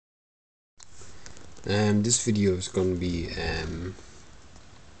This video is going to be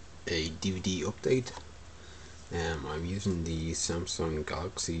a DVD update. I'm using the Samsung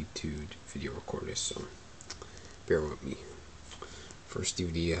Galaxy 2 video recorder, so bear with me. First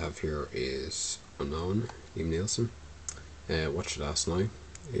DVD I have here is Unknown, Liam Neeson. Watched it last night.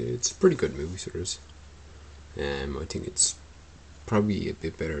 It's a pretty good movie, so it is. I think it's probably a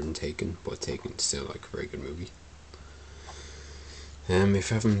bit better than Taken, but Taken's still like a very good movie. If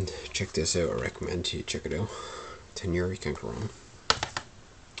you haven't checked this out, I recommend you check it out. €10, you can't go wrong.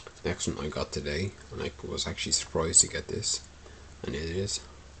 Next one I got today, and I was actually surprised to get this, and it is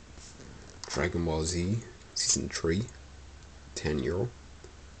Dragon Ball Z Season 3, €10.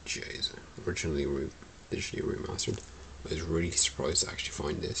 Jeez, originally digitally remastered. I was really surprised to actually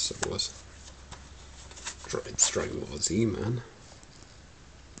find this, so it was. It's Dragon Ball Z, man.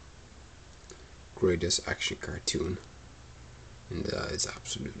 Greatest action cartoon. And that is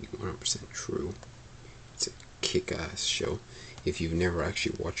absolutely 100% true. It's a kick-ass show. If you've never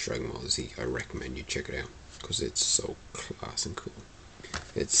actually watched Dragon Ball Z, I recommend you check it out, because it's so class and cool.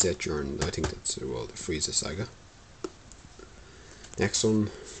 It's set during, I think that's, well, the Frieza saga. Next one,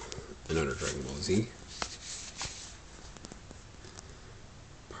 another Dragon Ball Z.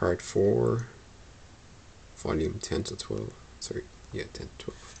 Part 4, Volume 10 to 12. Sorry, yeah, 10 to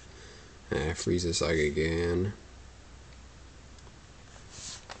 12. Frieza saga again.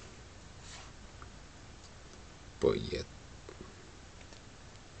 But yet,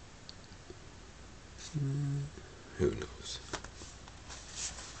 who knows?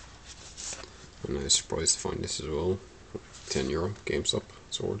 And I was surprised to find this as well. €10, GameStop,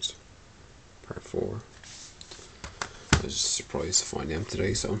 Swords, Part 4. I was surprised to find them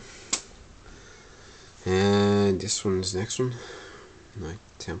today, so. And this one's the next one. Knight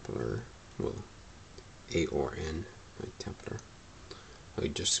Templar, well, ARN, Knight Templar. I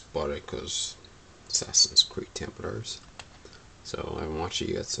just bought it because Assassin's Creed Templars. So I haven't watched it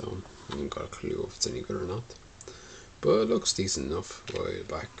yet, so I haven't got a clue if it's any good or not. But it looks decent enough a while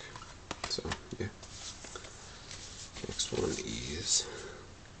back. So yeah. Next one is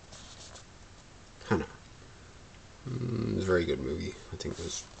Hannah. It's a very good movie. I think it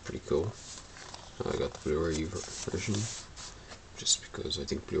was pretty cool. I got the Blu-ray version just because I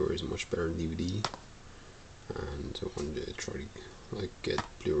think Blu-ray is much better than DVD, and I wanted to try to get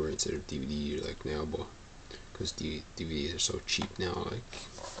Blu-ray instead of DVD like now, but because DVDs are so cheap now, like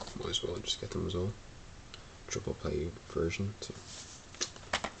might as well just get them as well. Triple play version. So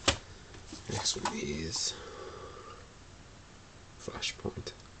next one is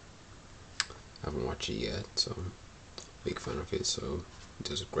Flashpoint. I haven't watched it yet, so big fan of it. So it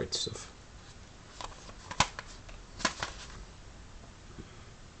does great stuff.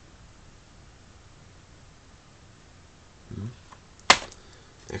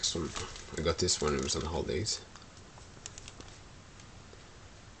 Next one, I got this one. It was on holidays.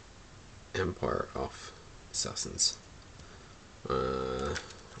 Empire of Assassins. I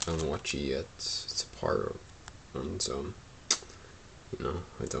haven't watched it yet. It's a part one, so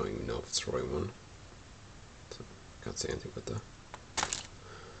I don't even know if it's the right one. So can't say anything about that.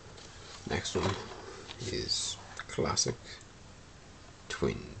 Next one is classic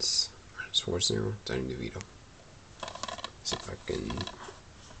Twins. Schwarzenegger, Danny DeVito. Is it back in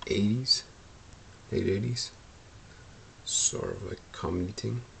 80s, late 80s? Sort of like comedy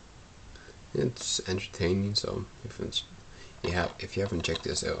thing. It's entertaining, so if you haven't checked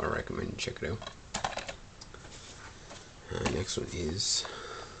this out, I recommend you check it out. Next one is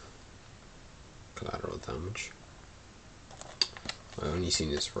Collateral Damage. I only seen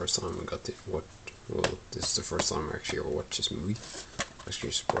this first time. I got to watch. Well, this is the first time I actually ever watched this movie.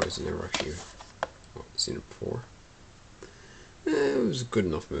 Actually surprised I never actually seen it before. It was a good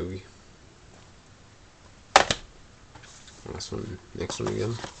enough movie. Next one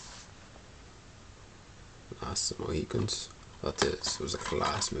again. Last of the Mohicans. Thought this was a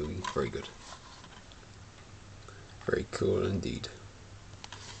class movie. Very good. Very cool indeed.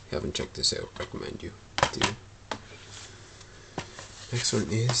 If you haven't checked this out, I recommend you do. Next one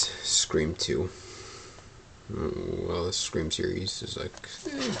is Scream 2. Well, the Scream series is like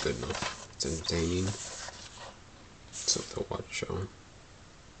good enough. It's entertaining. It's something to watch.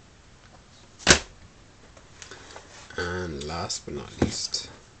 And last but not least,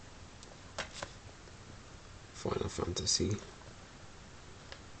 Final Fantasy,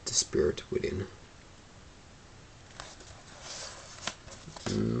 The Spirit Within.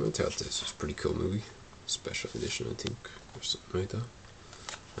 I thought this was a pretty cool movie. Special edition, I think, or something like that.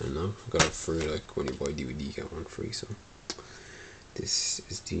 I don't know. I got it free, like when you buy DVD, you get one free. So this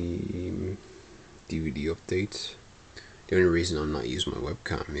is the DVD update. The only reason I'm not using my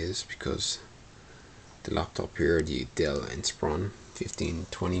webcam is because the laptop here, the Dell Inspiron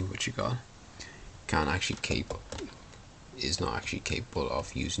 1520, which you got, is not actually capable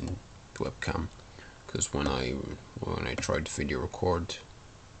of using the webcam, because when I tried to video record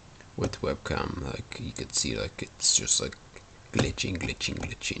with the webcam, like you could see, like it's just like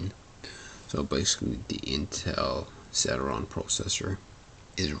glitching. So basically the Intel Celeron processor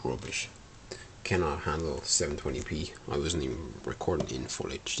is rubbish. Cannot handle 720p. I wasn't even recording in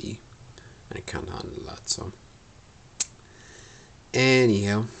full HD, and it can't handle that. So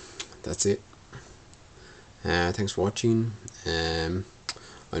anyhow, that's it. Thanks for watching. I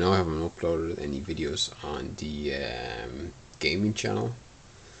know I haven't uploaded any videos on the gaming channel,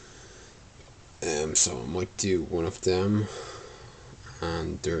 so I might do one of them.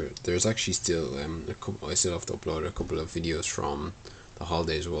 And there's actually still I still have to upload a couple of videos from the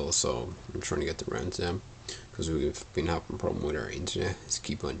holiday as well, so I'm trying to get around to them, because we've been having a problem with our internet. It's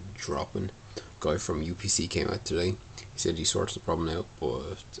keep on dropping. Guy from UPC came out today. He said he sorted the problem out,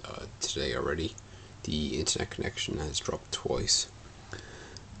 but today already the internet connection has dropped twice,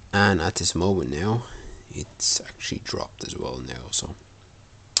 and at this moment now it's actually dropped as well now. So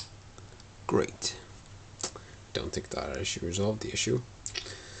great. Don't think that I should resolve the issue.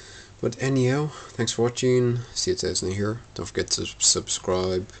 But anyhow, thanks for watching. See you guys in here. Don't forget to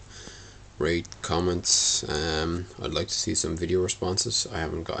subscribe, rate, comments. I'd like to see some video responses. I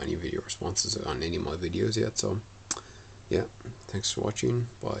haven't got any video responses on any of my videos yet, so yeah, thanks for watching.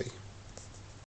 Bye.